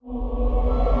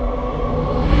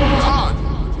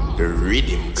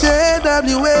Rhythm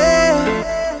JWA.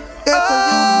 Get to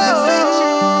you message.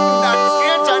 Dann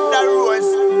Stange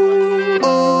Dwayne.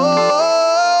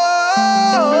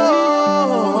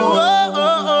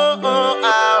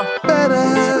 Better.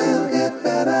 Get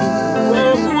better.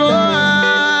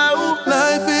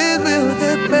 Life it will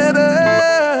get better.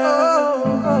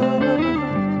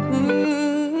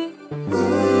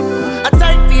 A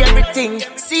time for everything,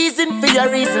 season for your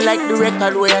reason, like the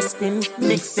record where I spin,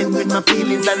 mixing with my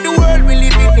feelings and the world we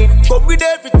living in. Come with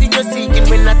everything you're seeking,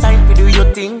 when a time to do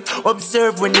your thing.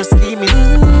 Observe when you're scheming.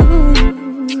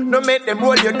 Don't make them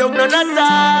hold you down, none at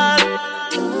all.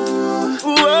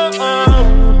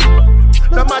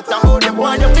 No matter how them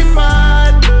want you to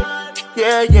fall.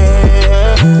 Yeah,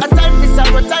 yeah. A time for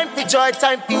sorrow, time for joy,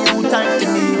 time for you, time for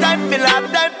me. Time for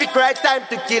laugh, time for cry, time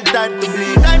to kill, time to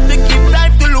bleed. Time to give,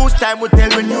 time to lose, time will tell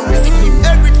when you receive.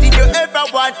 Everything you ever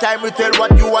want, time will tell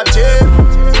what you achieve.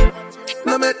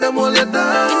 No make them hold you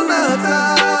down,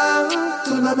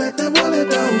 no make them hold you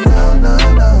down,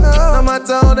 no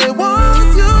matter how they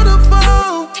want you to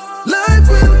fall, life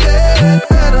will get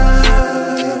better.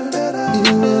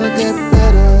 It will get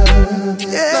better.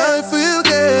 Yeah. Life will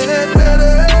get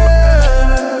better.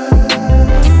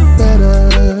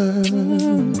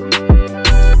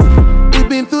 We've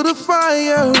been through the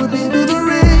fire, we've been through the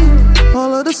rain,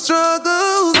 all of the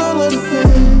struggles, all of the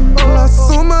pain. Lost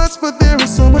so much, but there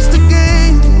is so much to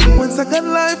gain. Once I got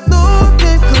life, no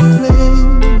can't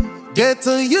complain. Get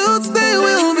to youths, they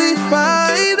will be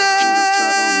fighting.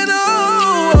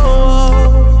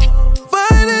 Oh,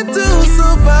 fighting to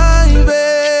survive.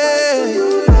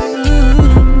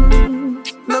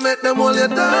 No make them hold you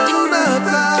down,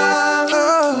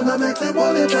 no make them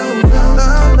hold you down,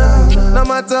 no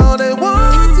matter how they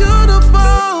want you to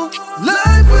fall,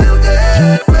 life will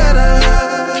get better.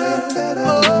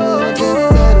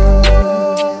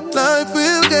 Life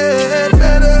will get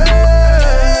better.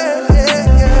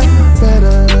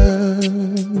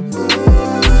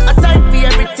 A time for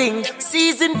everything,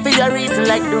 season for your reason,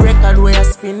 like the record where I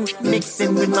spin,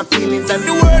 mixing with my feelings and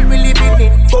the world we living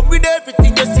in. Come with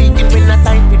everything you're seeking, when a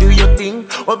time to do your thing.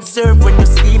 Observe when you're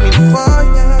scheming.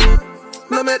 Fire,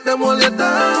 no make them hold you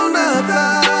down,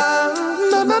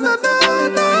 no